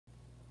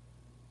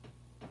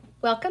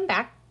Welcome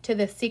back to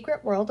the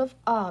Secret World of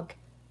Og,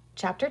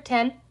 Chapter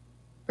 10.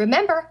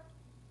 Remember,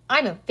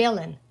 I'm a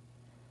villain.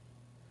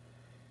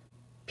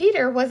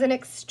 Peter was an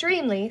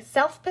extremely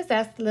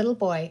self-possessed little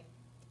boy.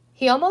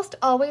 He almost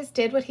always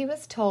did what he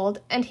was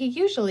told, and he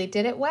usually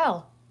did it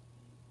well.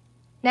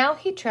 Now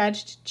he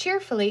trudged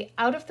cheerfully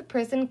out of the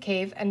prison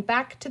cave and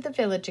back to the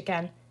village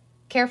again,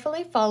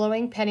 carefully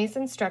following Penny's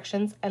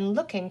instructions and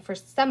looking for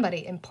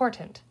somebody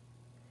important.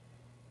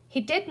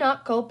 He did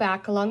not go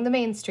back along the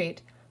main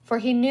street, for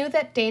he knew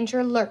that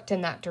danger lurked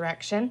in that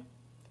direction.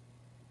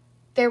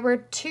 There were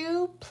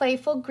two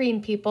playful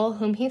green people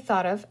whom he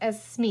thought of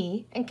as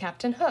Smee and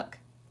Captain Hook.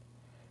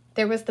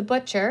 There was the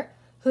butcher,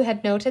 who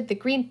had noted the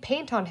green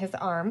paint on his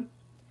arm,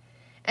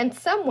 and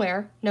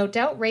somewhere, no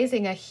doubt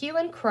raising a hue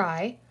and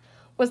cry,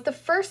 was the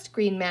first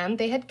green man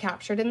they had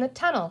captured in the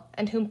tunnel,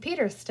 and whom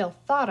Peter still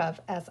thought of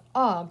as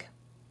Og.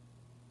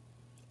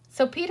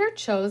 So Peter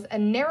chose a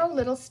narrow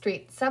little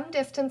street some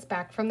distance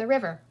back from the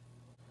river.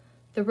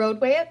 The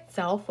roadway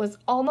itself was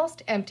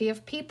almost empty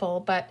of people,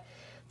 but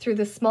through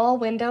the small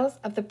windows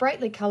of the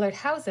brightly colored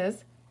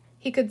houses,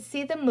 he could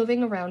see them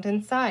moving around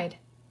inside.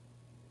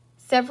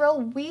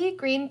 Several wee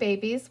green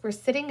babies were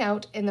sitting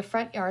out in the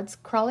front yards,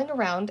 crawling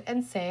around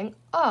and saying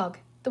Og,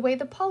 the way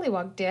the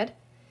pollywog did,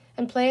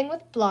 and playing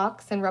with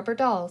blocks and rubber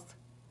dolls.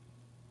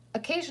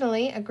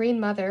 Occasionally, a green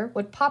mother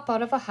would pop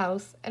out of a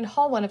house and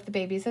haul one of the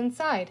babies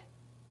inside.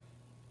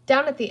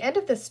 Down at the end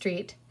of the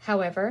street,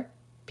 however,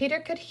 Peter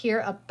could hear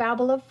a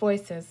babble of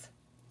voices.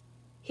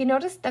 He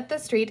noticed that the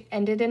street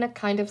ended in a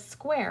kind of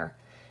square,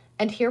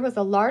 and here was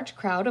a large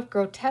crowd of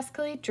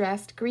grotesquely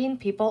dressed green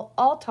people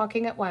all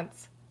talking at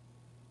once.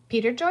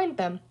 Peter joined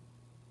them.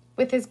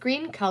 With his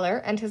green color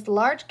and his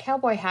large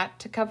cowboy hat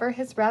to cover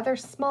his rather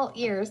small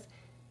ears,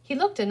 he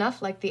looked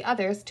enough like the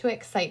others to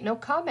excite no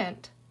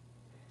comment.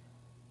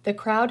 The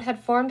crowd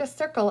had formed a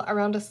circle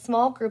around a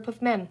small group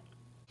of men.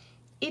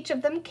 Each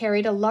of them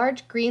carried a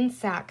large green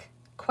sack,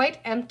 quite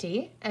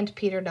empty, and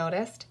Peter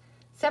noticed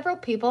several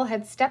people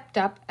had stepped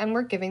up and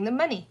were giving them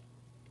money.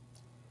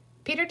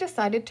 Peter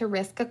decided to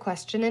risk a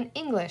question in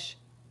English.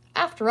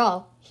 After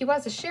all, he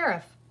was a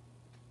sheriff,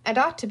 and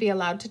ought to be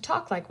allowed to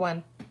talk like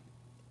one.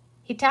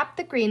 He tapped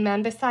the green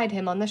man beside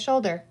him on the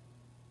shoulder.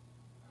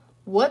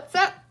 "What's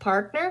up,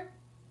 partner?"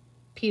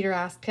 Peter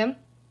asked him.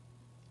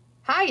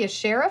 "Hiya,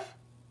 Sheriff,"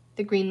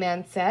 the green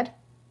man said.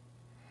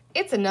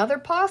 "It's another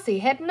posse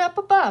heading up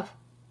above.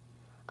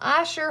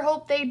 I sure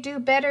hope they do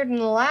better than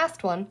the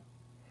last one.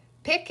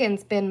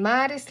 Pickin's been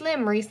mighty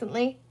slim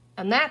recently,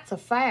 and that's a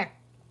fact."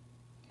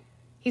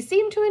 He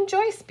seemed to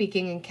enjoy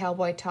speaking in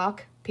cowboy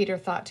talk, Peter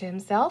thought to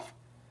himself.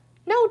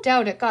 No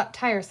doubt it got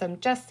tiresome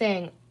just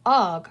saying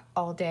Og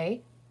all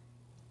day.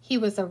 He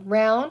was a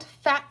round,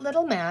 fat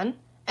little man,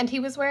 and he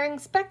was wearing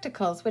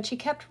spectacles which he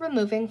kept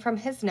removing from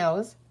his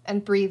nose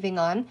and breathing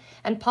on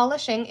and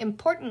polishing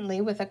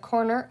importantly with a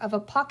corner of a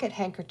pocket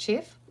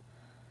handkerchief.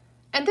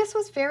 And this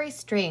was very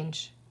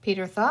strange,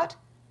 Peter thought,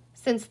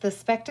 since the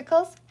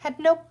spectacles had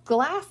no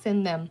glass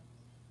in them.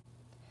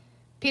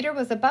 Peter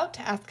was about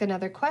to ask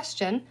another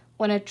question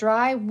when a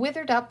dry,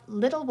 withered-up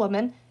little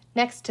woman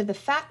next to the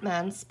fat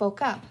man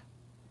spoke up.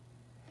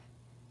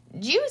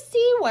 "'Dyu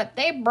see what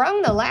they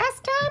brung the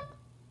last time?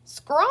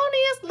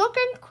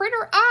 Scrawniest-looking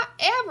critter I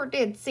ever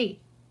did see.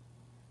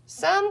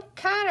 Some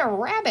kind of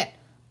rabbit,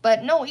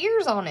 but no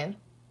ears on him.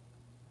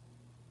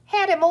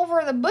 Had him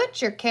over the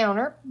butcher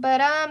counter,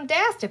 but I'm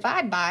dashed if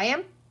I'd buy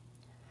him.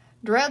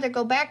 Druther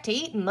go back to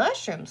eating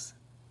mushrooms."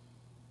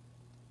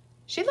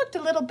 She looked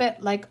a little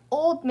bit like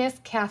old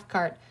Miss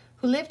Cathcart,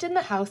 who lived in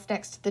the house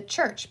next to the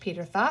church,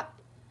 Peter thought.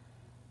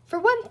 For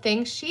one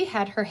thing, she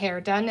had her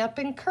hair done up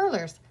in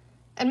curlers,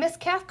 and Miss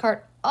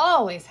Cathcart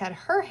always had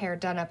her hair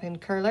done up in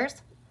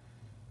curlers.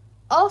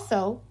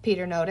 Also,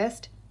 Peter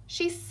noticed,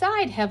 she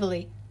sighed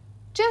heavily,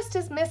 just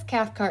as Miss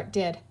Cathcart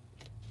did.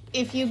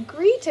 If you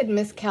greeted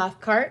Miss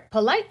Cathcart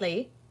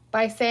politely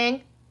by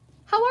saying,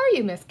 "How are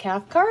you, Miss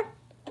Cathcart?"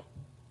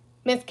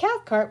 Miss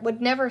Cathcart would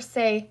never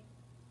say,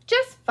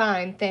 "Just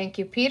fine, thank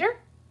you, Peter,"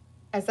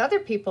 as other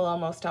people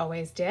almost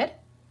always did.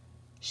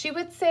 She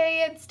would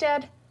say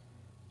instead,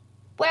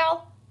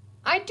 "Well,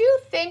 I do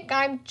think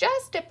I'm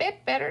just a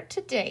bit better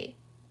today."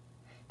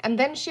 And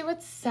then she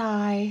would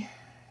sigh,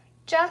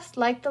 just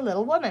like the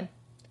little woman.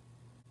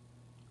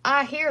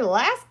 "I hear the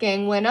last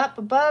gang went up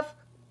above,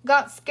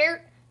 got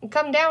scared, and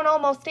come down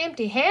almost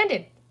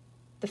empty-handed,"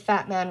 the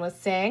fat man was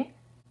saying.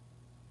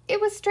 It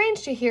was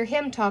strange to hear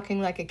him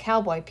talking like a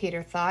cowboy,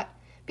 Peter thought,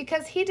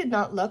 because he did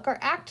not look or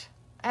act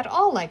at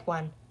all like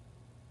one.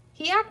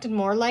 He acted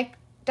more like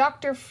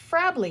Dr.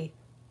 Frabley,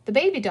 the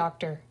baby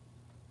doctor.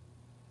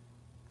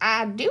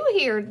 "I do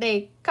hear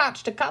they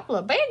cotched a couple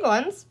of big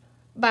ones,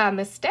 by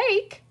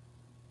mistake,"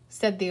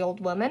 said the old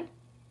woman.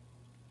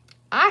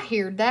 "I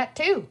heard that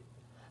too.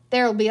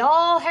 There'll be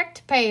all heck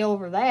to pay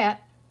over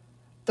that.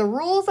 The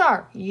rules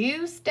are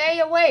you stay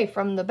away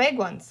from the big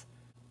ones.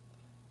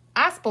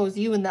 I suppose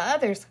you and the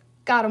others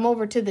got 'em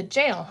over to the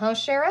jail, huh,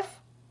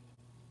 Sheriff?"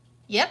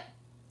 "Yep,"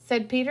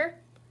 said Peter.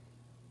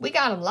 "We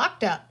got 'em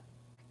locked up.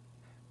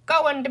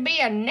 Going to be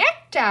a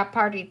necktie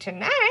party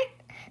tonight,"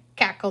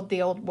 cackled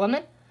the old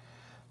woman,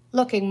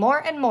 looking more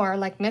and more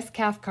like Miss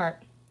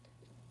Cathcart.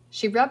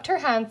 She rubbed her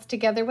hands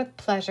together with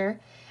pleasure,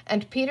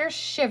 and Peter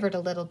shivered a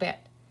little bit.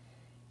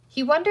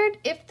 He wondered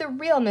if the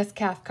real Miss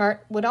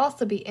Cathcart would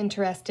also be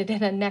interested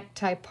in a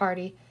necktie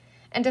party,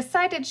 and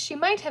decided she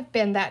might have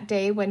been that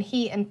day when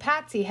he and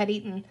Patsy had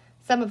eaten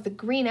some of the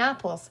green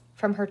apples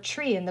from her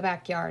tree in the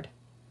backyard.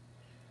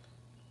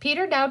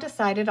 Peter now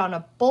decided on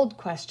a bold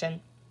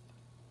question.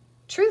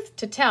 Truth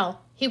to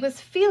tell, he was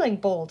feeling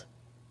bold.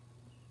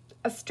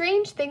 A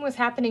strange thing was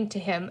happening to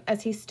him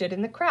as he stood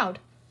in the crowd.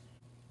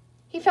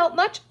 He felt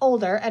much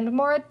older and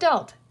more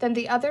adult than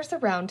the others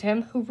around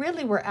him who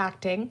really were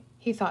acting,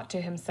 he thought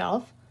to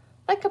himself,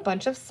 like a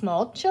bunch of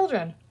small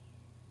children.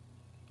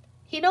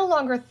 He no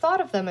longer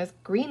thought of them as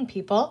green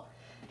people,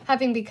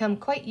 having become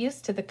quite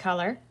used to the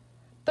color,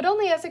 but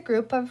only as a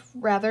group of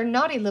rather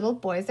naughty little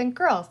boys and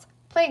girls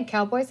playing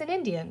cowboys and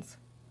Indians.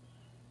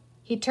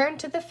 He turned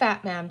to the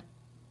fat man.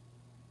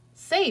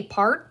 "Say,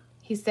 pard,"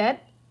 he said,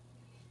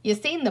 "you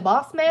seen the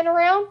boss man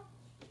around?"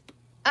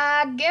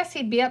 "I guess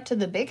he'd be up to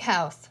the big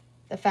house,"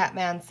 the fat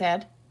man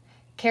said,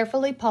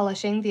 carefully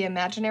polishing the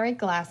imaginary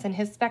glass in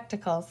his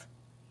spectacles.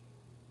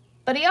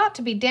 "But he ought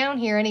to be down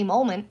here any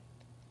moment.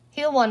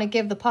 He'll want to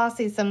give the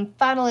posse some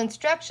final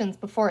instructions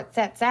before it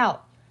sets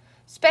out,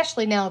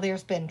 especially now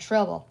there's been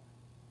trouble."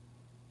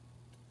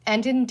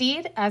 And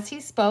indeed, as he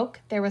spoke,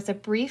 there was a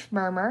brief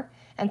murmur,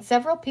 and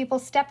several people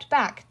stepped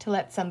back to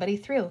let somebody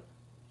through.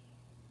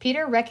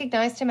 Peter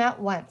recognized him at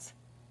once,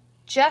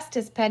 just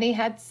as Penny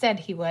had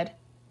said he would,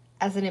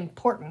 as an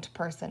important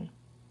person.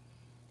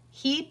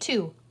 He,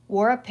 too,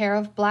 wore a pair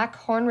of black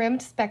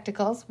horn-rimmed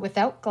spectacles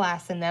without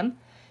glass in them,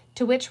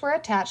 to which were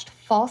attached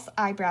false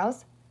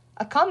eyebrows,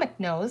 a comic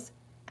nose,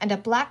 and a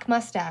black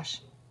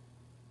mustache.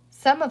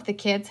 Some of the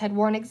kids had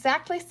worn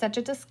exactly such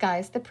a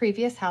disguise the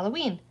previous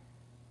Halloween.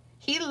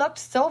 He looked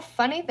so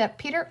funny that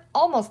Peter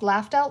almost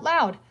laughed out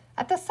loud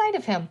at the sight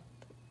of him.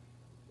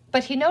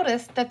 But he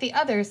noticed that the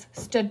others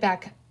stood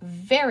back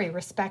very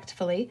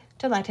respectfully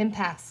to let him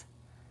pass.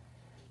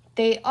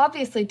 They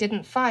obviously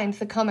didn't find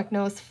the comic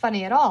nose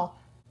funny at all.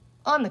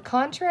 On the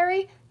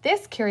contrary,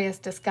 this curious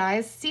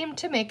disguise seemed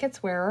to make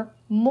its wearer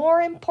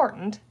more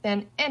important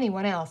than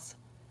anyone else.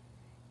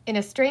 In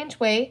a strange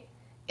way,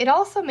 it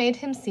also made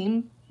him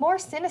seem more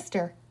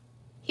sinister.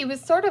 He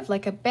was sort of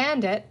like a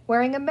bandit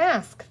wearing a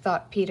mask,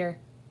 thought Peter.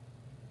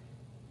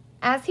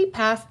 As he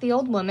passed the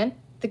old woman,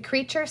 the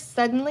creature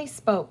suddenly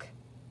spoke.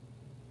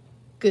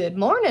 "Good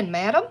morning,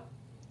 madam,"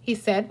 he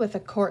said with a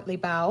courtly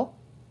bow.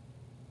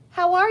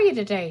 "How are you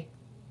today?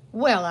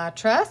 Well, I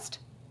trust."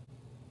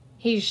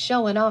 "He's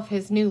showing off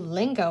his new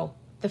lingo,"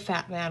 the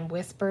fat man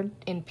whispered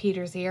in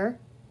Peter's ear.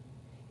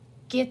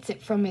 "Gets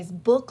it from his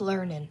book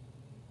learning."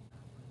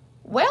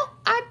 "Well,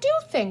 I do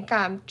think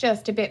I'm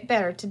just a bit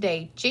better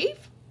today,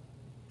 Chief,"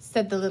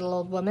 said the little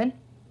old woman.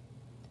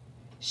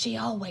 "She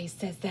always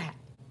says that,"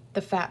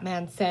 the fat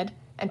man said,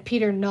 and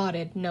Peter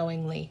nodded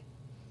knowingly.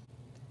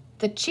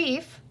 The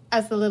chief,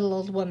 as the little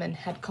old woman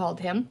had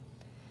called him,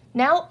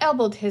 now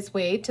elbowed his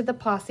way to the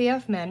posse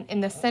of men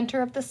in the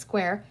center of the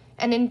square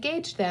and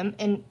engaged them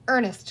in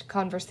earnest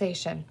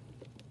conversation.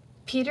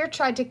 Peter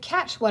tried to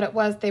catch what it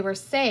was they were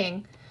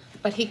saying,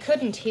 but he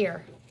couldn't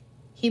hear.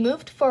 He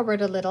moved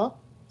forward a little,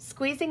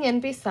 squeezing in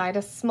beside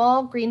a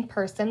small green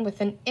person with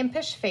an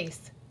impish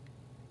face.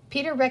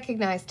 Peter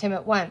recognized him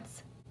at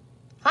once.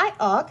 "Hi,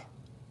 Og,"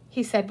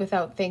 he said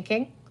without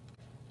thinking.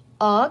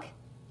 Og,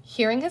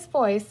 hearing his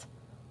voice,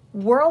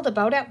 whirled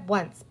about at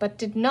once, but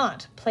did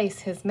not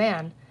place his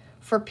man,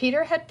 for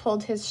Peter had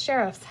pulled his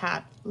sheriff's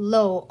hat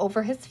low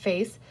over his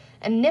face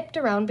and nipped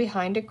around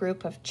behind a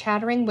group of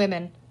chattering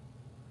women.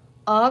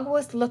 Og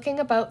was looking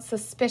about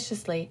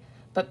suspiciously,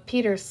 but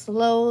Peter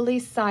slowly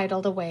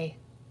sidled away.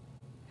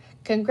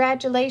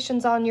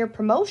 "Congratulations on your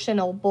promotion,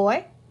 old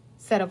boy,"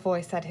 said a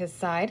voice at his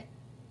side.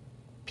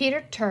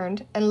 Peter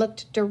turned and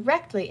looked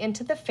directly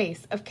into the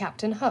face of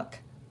Captain Hook.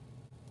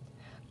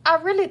 "I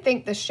really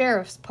think the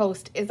sheriff's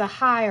post is a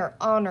higher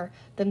honor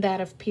than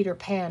that of Peter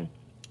Pan,"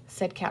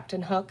 said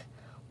Captain Hook,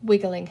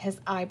 wiggling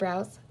his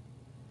eyebrows.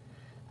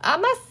 "I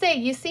must say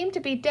you seem to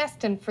be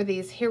destined for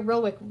these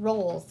heroic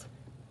roles.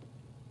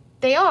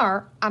 They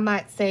are, I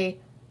might say,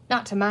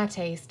 not to my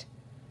taste.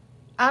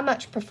 I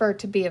much prefer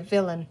to be a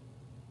villain."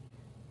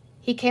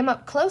 He came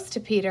up close to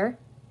Peter,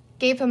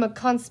 gave him a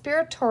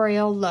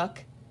conspiratorial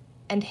look,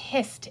 and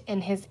hissed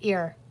in his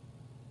ear.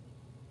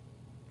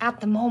 "At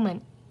the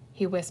moment,"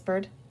 he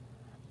whispered,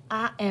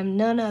 "I am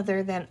none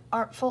other than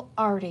Artful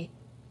Artie,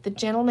 the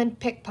gentleman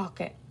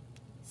pickpocket.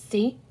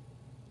 See,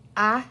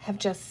 I have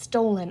just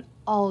stolen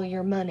all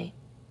your money."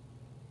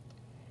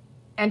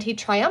 And he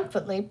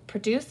triumphantly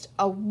produced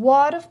a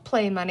wad of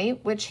play money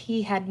which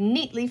he had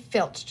neatly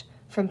filched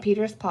from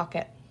Peter's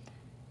pocket.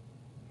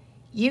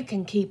 "You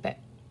can keep it,"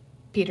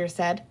 Peter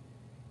said.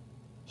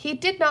 He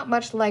did not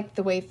much like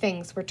the way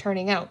things were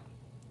turning out.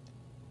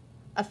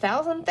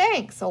 "1,000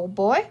 thanks, old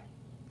boy,"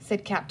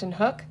 said Captain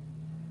Hook,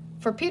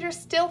 for Peter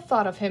still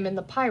thought of him in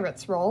the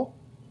pirate's role.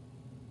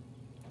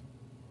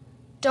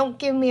 "Don't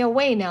give me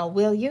away now,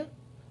 will you?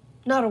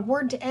 Not a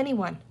word to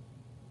anyone.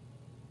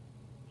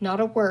 "Not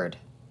a word,"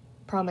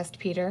 promised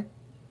Peter.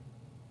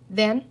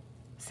 "Then,"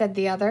 said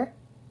the other,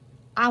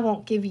 "I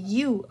won't give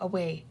you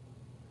away,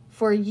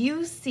 for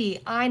you see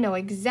I know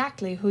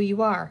exactly who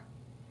you are.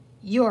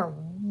 You're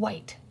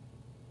white."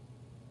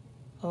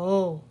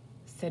 "Oh,"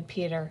 said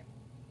Peter.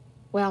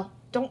 "Well,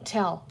 don't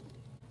tell."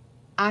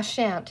 "I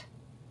shan't,"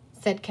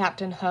 said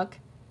Captain Hook,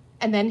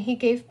 and then he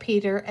gave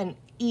Peter an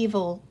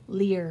evil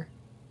leer.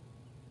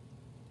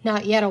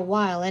 "Not yet a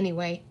while,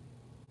 anyway.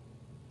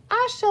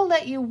 I shall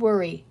let you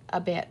worry a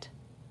bit.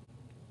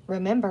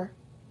 Remember,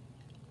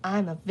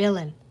 I'm a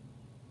villain."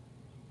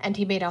 And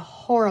he made a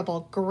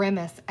horrible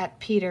grimace at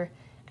Peter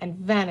and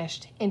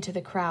vanished into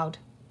the crowd.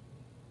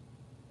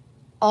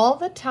 All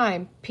the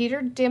time,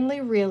 Peter dimly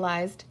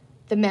realized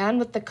the man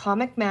with the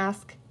comic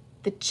mask,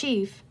 the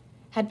chief,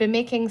 had been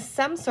making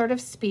some sort of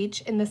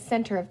speech in the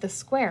center of the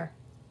square.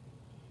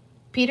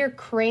 Peter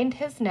craned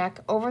his neck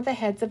over the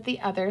heads of the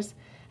others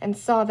and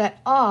saw that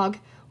Og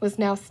was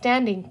now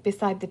standing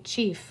beside the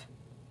chief.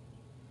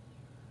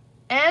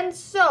 "And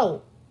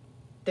so,"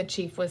 the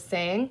chief was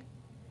saying,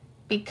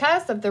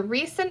 "because of the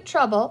recent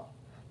trouble,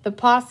 the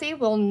posse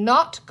will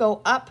not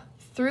go up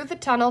through the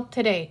tunnel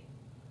today.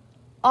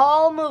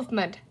 All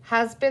movement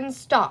has been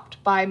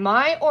stopped by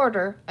my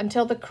order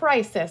until the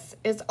crisis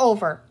is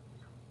over.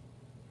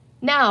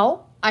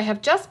 Now, I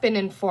have just been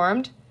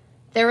informed,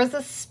 there is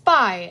a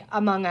spy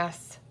among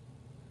us.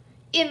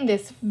 In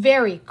this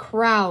very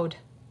crowd."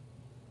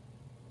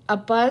 A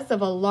buzz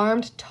of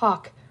alarmed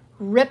talk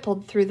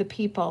rippled through the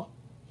people.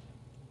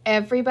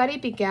 Everybody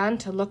began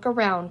to look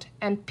around,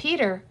 and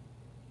Peter,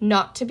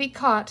 not to be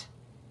caught,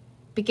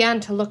 began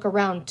to look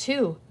around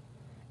too,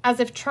 as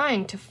if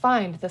trying to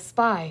find the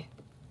spy.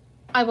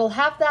 "I will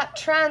have that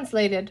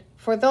translated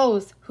for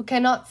those who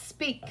cannot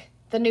speak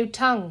the new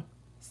tongue,"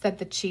 said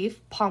the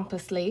chief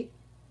pompously.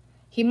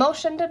 He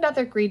motioned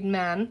another green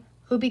man,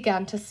 who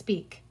began to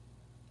speak.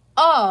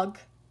 "Og,"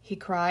 he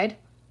cried.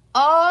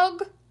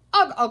 "Og,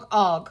 og, og,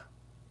 og.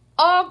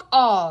 Og,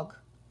 og."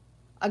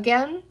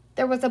 Again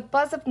there was a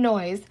buzz of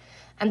noise,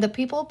 and the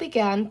people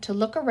began to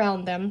look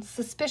around them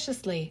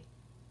suspiciously.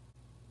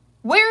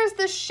 "Where's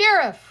the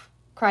sheriff?"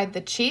 cried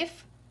the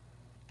chief,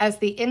 as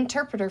the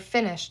interpreter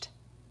finished.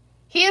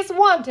 "He is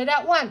wanted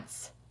at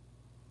once."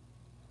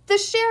 "The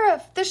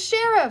sheriff! The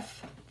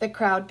sheriff!" the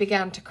crowd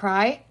began to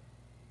cry.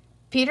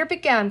 Peter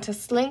began to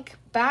slink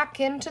back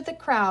into the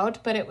crowd,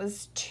 but it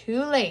was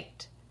too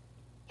late.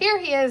 "Here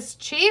he is,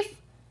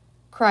 chief!"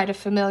 cried a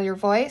familiar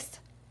voice.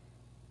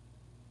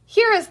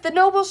 "Here is the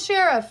noble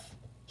sheriff.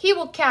 He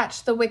will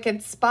catch the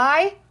wicked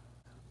spy."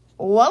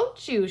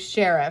 "Won't you,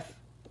 sheriff?"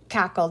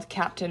 cackled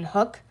Captain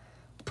Hook,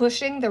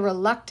 pushing the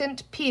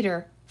reluctant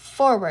Peter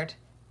forward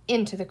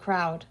into the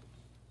crowd.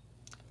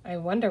 I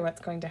wonder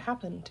what's going to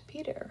happen to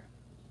Peter.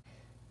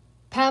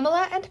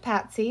 Pamela and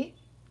Patsy,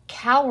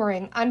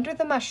 cowering under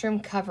the mushroom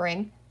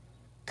covering,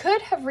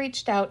 could have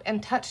reached out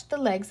and touched the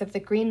legs of the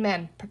green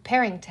men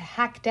preparing to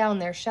hack down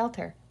their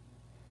shelter.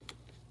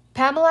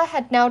 Pamela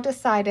had now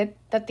decided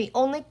that the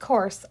only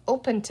course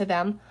open to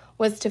them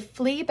was to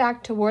flee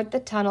back toward the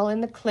tunnel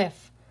in the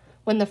cliff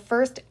when the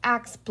first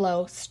axe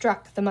blow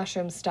struck the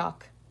mushroom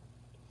stalk.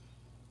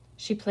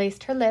 She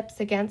placed her lips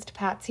against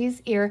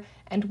Patsy's ear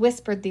and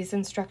whispered these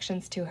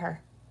instructions to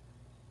her.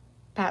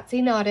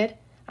 Patsy nodded,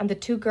 and the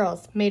two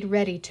girls made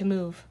ready to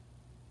move.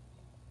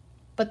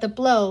 But the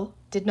blow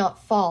did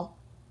not fall.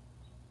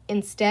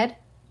 Instead,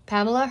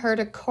 Pamela heard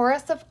a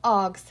chorus of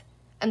ogs,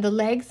 and the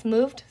legs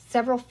moved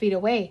several feet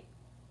away.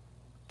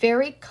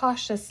 Very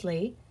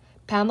cautiously,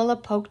 Pamela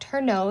poked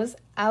her nose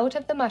out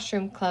of the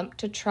mushroom clump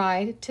to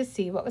try to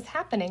see what was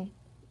happening.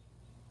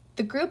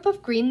 The group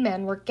of green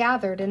men were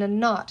gathered in a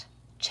knot,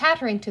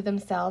 chattering to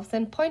themselves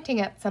and pointing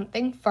at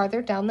something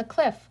farther down the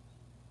cliff.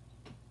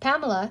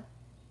 Pamela,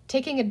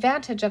 taking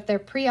advantage of their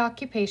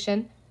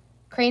preoccupation,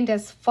 craned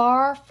as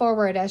far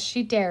forward as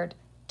she dared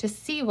to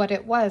see what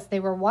it was they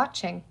were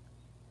watching.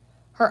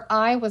 Her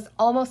eye was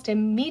almost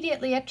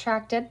immediately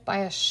attracted by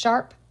a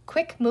sharp,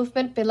 quick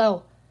movement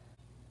below.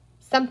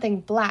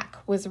 Something black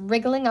was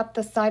wriggling up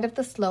the side of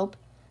the slope,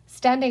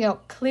 standing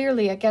out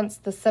clearly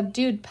against the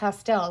subdued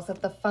pastels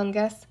of the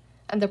fungus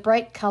and the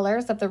bright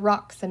colors of the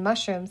rocks and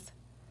mushrooms.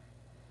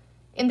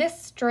 In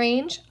this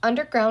strange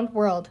underground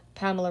world,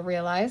 Pamela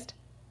realized,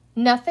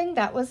 nothing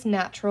that was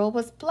natural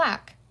was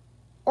black,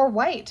 or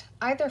white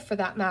either for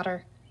that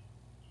matter.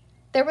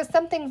 There was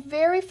something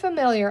very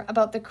familiar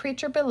about the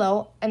creature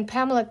below, and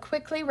Pamela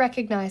quickly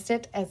recognized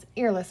it as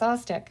Earless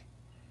Oztic.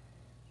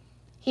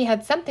 He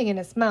had something in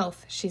his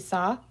mouth, she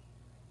saw.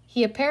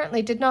 He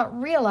apparently did not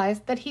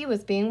realize that he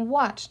was being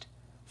watched,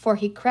 for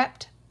he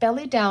crept,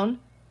 belly down,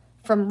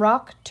 from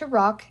rock to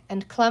rock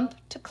and clump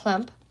to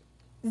clump,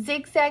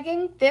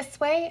 zigzagging this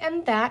way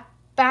and that,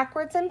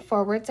 backwards and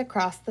forwards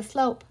across the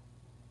slope.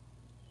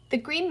 The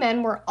green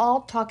men were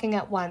all talking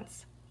at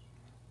once.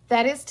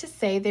 That is to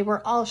say, they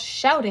were all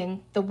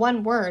shouting the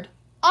one word,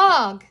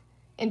 Og,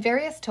 in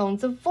various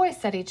tones of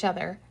voice at each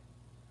other.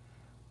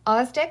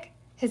 Oztic,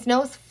 his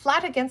nose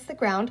flat against the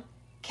ground,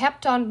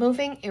 kept on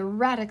moving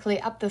erratically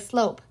up the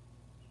slope.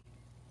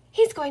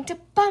 "He's going to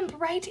bump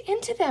right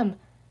into them,"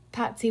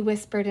 Patsy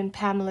whispered in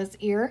Pamela's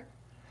ear,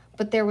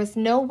 but there was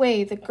no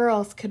way the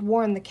girls could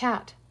warn the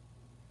cat.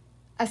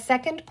 A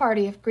second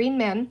party of green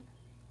men,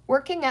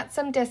 working at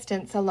some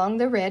distance along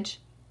the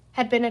ridge,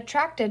 had been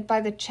attracted by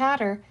the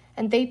chatter,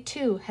 and they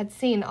too had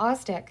seen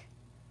Osdick.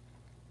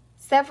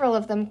 Several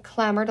of them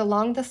clambered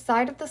along the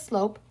side of the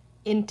slope,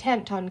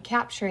 intent on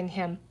capturing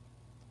him.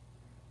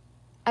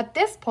 At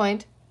this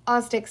point,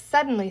 Osdick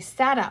suddenly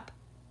sat up,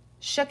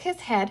 shook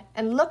his head,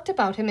 and looked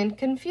about him in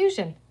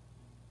confusion.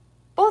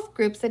 Both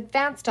groups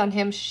advanced on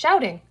him,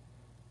 shouting.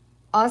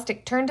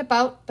 Osdick turned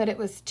about, but it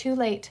was too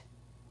late.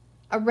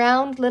 A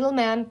round little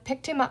man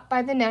picked him up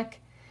by the neck,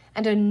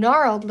 and a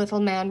gnarled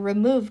little man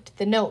removed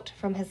the note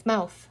from his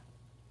mouth.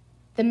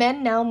 The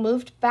men now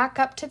moved back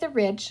up to the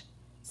ridge,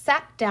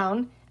 sat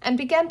down, and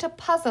began to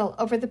puzzle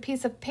over the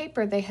piece of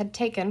paper they had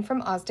taken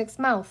from Osdick's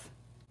mouth.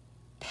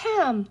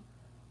 "Pam,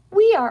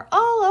 we are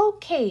all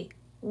okay.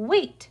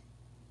 Wait,"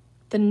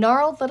 the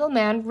gnarled little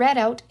man read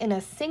out in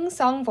a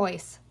sing-song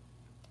voice.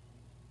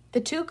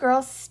 The two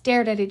girls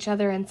stared at each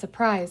other in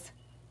surprise.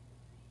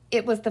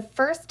 It was the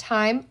first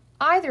time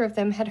either of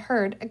them had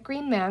heard a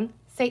green man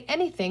say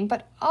anything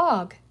but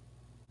 "og."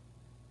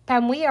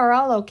 "Pam, we are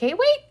all okay.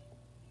 Wait,"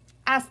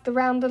 asked the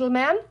round little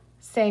man,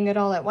 saying it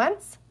all at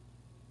once.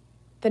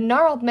 The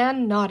gnarled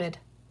man nodded.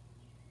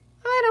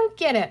 "I don't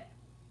get it,"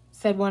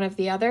 said one of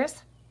the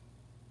others.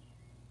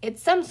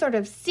 "It's some sort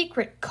of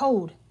secret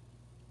code,"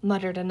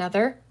 muttered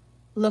another,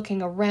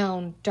 looking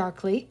around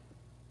darkly.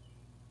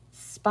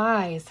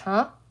 "Spies,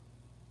 huh?"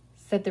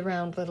 said the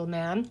round little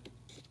man.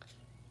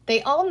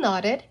 They all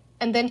nodded,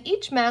 and then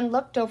each man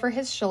looked over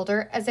his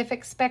shoulder as if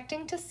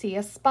expecting to see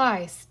a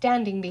spy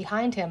standing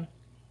behind him.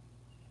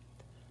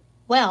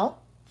 "Well,"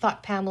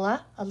 thought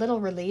Pamela, a little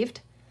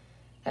relieved,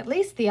 "at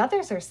least the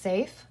others are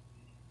safe."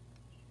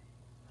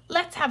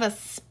 "Let's have a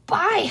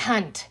spy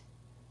hunt,"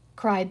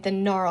 cried the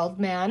gnarled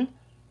man.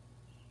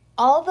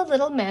 All the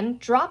little men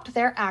dropped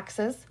their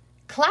axes,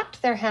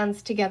 clapped their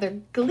hands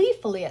together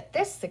gleefully at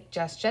this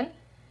suggestion,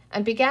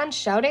 and began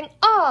shouting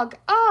 "Og!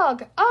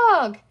 Og!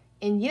 Og!"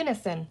 in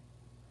unison.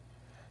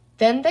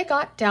 Then they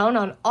got down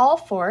on all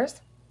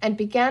fours and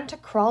began to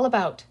crawl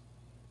about,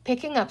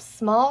 picking up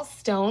small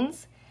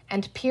stones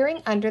and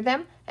peering under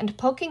them and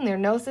poking their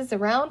noses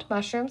around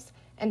mushrooms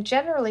and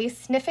generally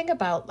sniffing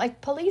about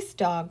like police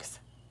dogs.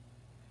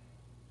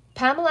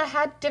 Pamela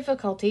had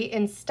difficulty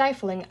in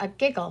stifling a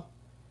giggle.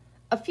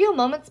 A few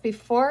moments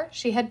before,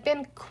 she had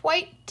been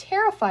quite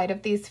terrified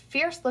of these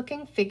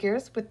fierce-looking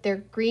figures with their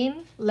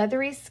green,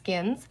 leathery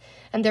skins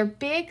and their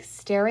big,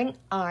 staring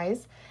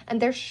eyes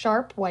and their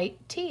sharp white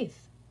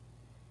teeth.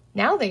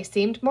 Now they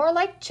seemed more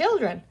like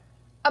children,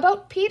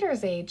 about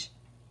Peter's age,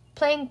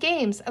 playing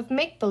games of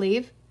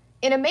make-believe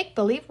in a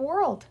make-believe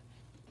world.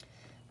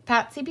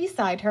 Patsy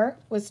beside her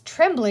was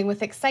trembling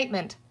with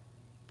excitement.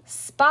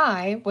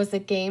 Spy was a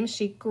game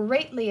she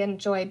greatly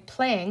enjoyed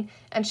playing,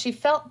 and she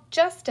felt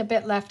just a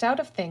bit left out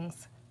of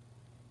things.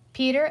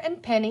 Peter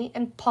and Penny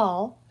and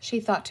Paul,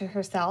 she thought to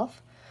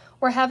herself,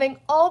 were having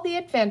all the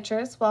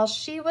adventures while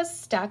she was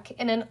stuck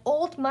in an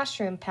old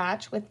mushroom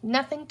patch with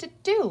nothing to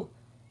do.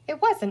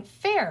 It wasn't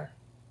fair.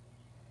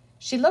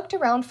 She looked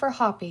around for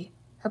Hoppy,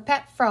 her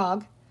pet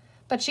frog,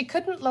 but she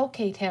couldn't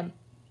locate him.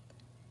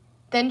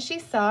 Then she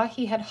saw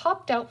he had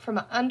hopped out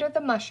from under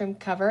the mushroom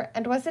cover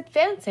and was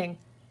advancing,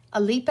 a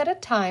leap at a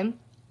time,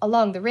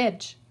 along the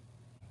ridge.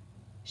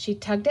 She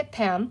tugged at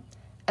Pam,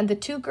 and the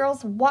two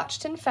girls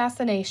watched in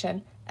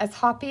fascination as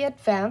Hoppy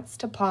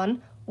advanced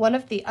upon one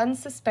of the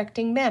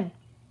unsuspecting men.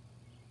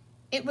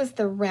 It was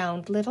the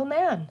round little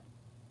man,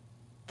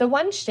 the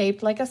one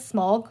shaped like a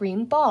small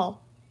green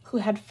ball, who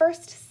had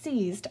first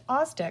seized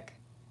Osdick.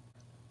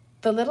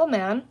 The little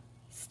man,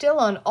 still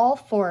on all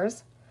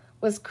fours,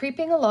 was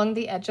creeping along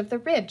the edge of the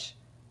ridge,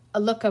 a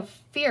look of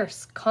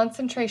fierce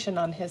concentration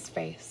on his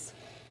face.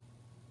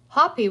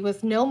 Hoppy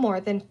was no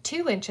more than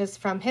 2 inches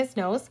from his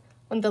nose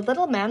when the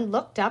little man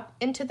looked up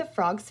into the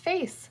frog's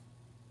face.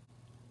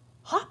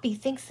 "Hoppy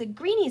thinks the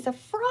greenie's a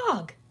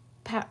frog,"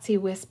 Patsy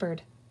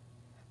whispered.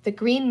 The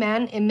green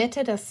man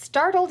emitted a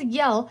startled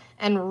yell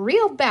and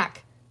reeled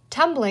back,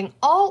 tumbling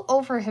all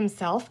over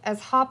himself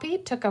as Hoppy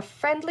took a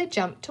friendly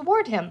jump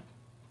toward him.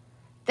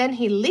 Then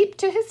he leaped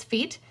to his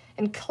feet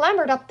and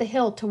clambered up the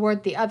hill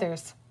toward the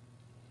others.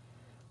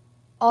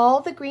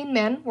 All the green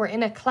men were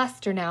in a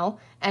cluster now,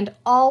 and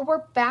all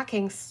were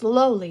backing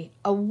slowly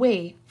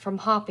away from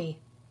Hoppy.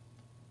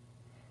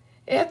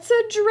 "It's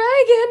a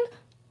dragon,"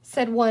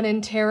 said one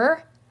in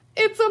terror.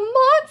 "It's a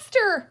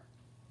monster,"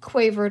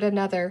 quavered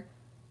another.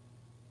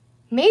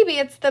 "Maybe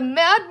it's the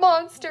mad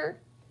monster,"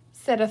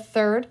 said a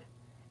third,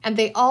 and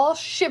they all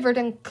shivered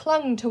and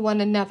clung to one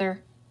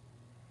another.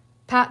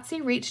 Patsy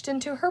reached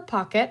into her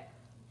pocket,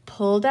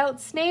 pulled out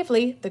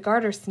Snavely, the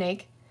garter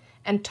snake,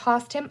 and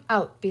tossed him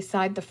out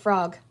beside the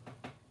frog.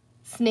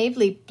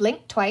 Snavely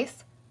blinked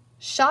twice,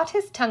 shot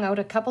his tongue out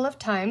a couple of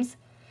times,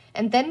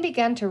 and then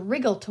began to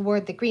wriggle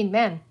toward the green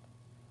men.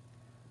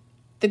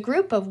 The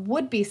group of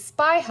would-be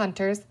spy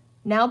hunters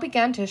now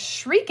began to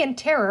shriek in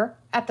terror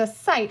at the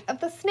sight of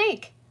the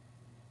snake.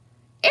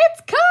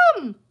 "It's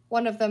come!"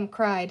 one of them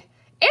cried.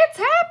 "It's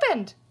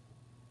happened!"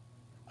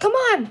 "Come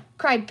on!"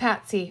 cried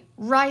Patsy,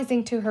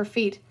 rising to her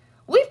feet.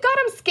 "We've got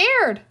 'em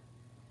scared!"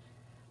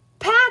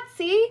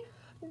 "Patsy,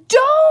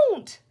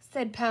 don't!"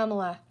 said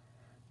Pamela.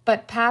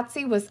 But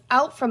Patsy was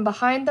out from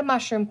behind the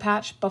mushroom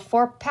patch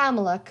before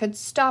Pamela could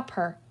stop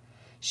her.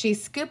 She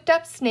scooped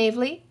up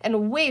Snavely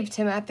and waved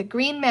him at the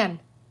green men.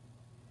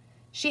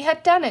 She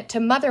had done it to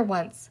Mother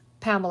once,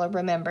 Pamela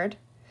remembered,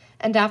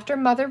 and after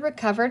Mother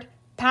recovered,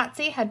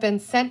 Patsy had been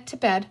sent to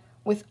bed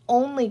with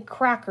only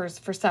crackers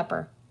for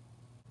supper.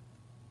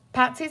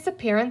 Patsy's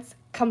appearance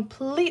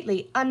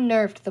completely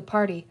unnerved the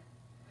party.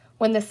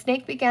 When the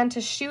snake began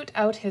to shoot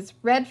out his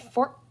red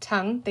forked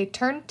tongue, they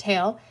turned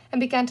tail and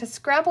began to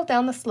scramble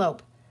down the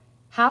slope,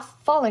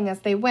 half falling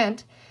as they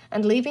went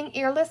and leaving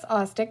earless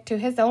Ostick to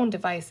his own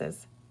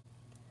devices.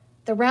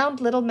 The round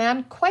little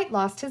man quite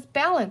lost his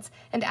balance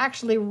and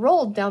actually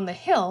rolled down the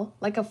hill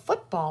like a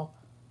football.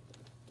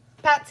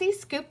 Patsy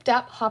scooped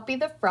up Hoppy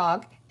the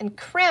Frog and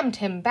crammed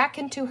him back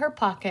into her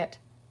pocket.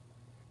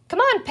 "Come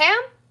on,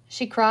 Pam,"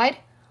 she cried.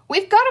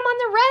 "We've got him on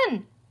the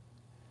run."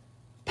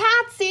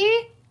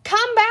 "Patsy,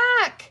 come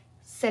back,"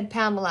 said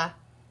Pamela.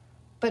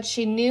 But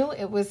she knew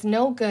it was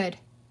no good.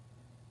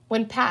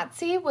 When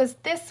Patsy was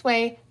this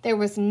way, there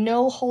was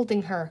no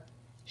holding her.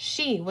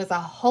 She was a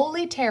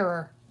holy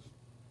terror.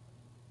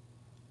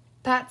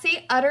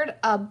 Patsy uttered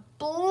a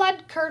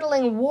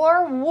blood-curdling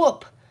war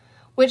whoop,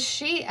 which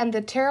she and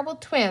the terrible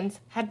twins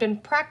had been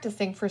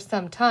practicing for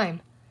some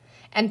time,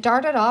 and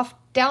darted off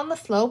down the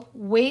slope,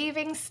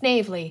 waving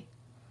Snavely.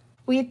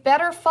 "We'd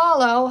better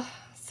follow,"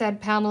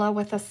 said Pamela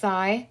with a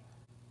sigh.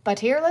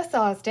 But Earless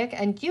Ostick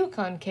and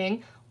Yukon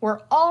King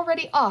were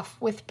already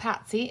off with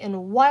Patsy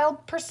in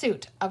wild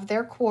pursuit of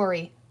their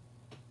quarry.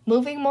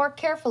 Moving more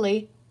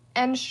carefully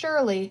and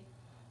surely,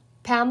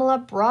 Pamela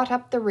brought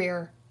up the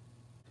rear.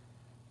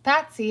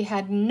 Patsy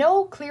had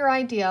no clear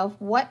idea of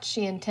what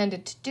she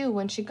intended to do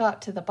when she got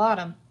to the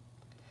bottom.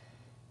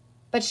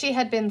 But she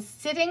had been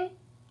sitting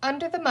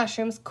under the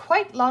mushrooms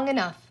quite long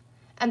enough,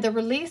 and the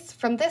release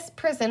from this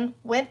prison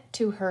went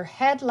to her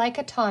head like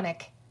a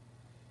tonic.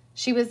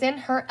 She was in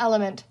her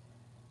element,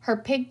 her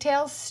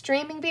pigtails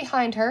streaming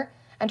behind her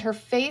and her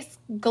face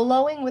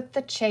glowing with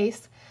the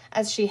chase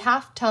as she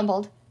half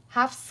tumbled,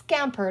 half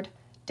scampered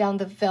down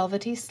the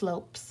velvety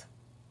slopes.